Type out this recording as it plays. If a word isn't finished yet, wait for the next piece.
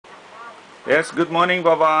Yes, good morning,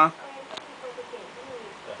 Baba.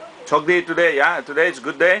 Chokdi today, yeah, today is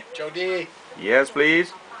good day. Jody. Yes,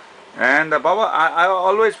 please. And Baba, I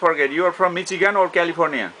always forget, you are from Michigan or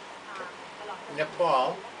California?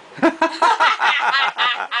 Nepal.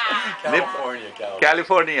 California.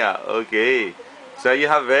 California, okay. So you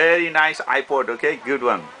have very nice iPod, okay, good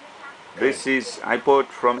one. Good. This is iPod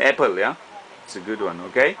from Apple, yeah? It's a good one,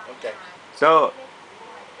 okay? Okay. So,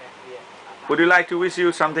 would you like to wish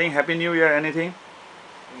you something? Happy New Year, anything?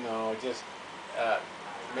 No, just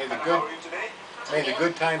may the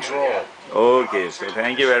good times roll. Okay, so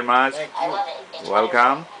thank you very much. Thank you.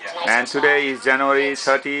 Welcome. And today is January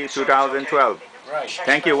 30, 2012. Right.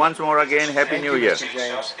 Thank you once more again. Happy Thank New you, Year. Mr.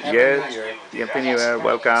 James. Happy Yes, New Year. Happy New Year.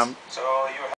 Welcome.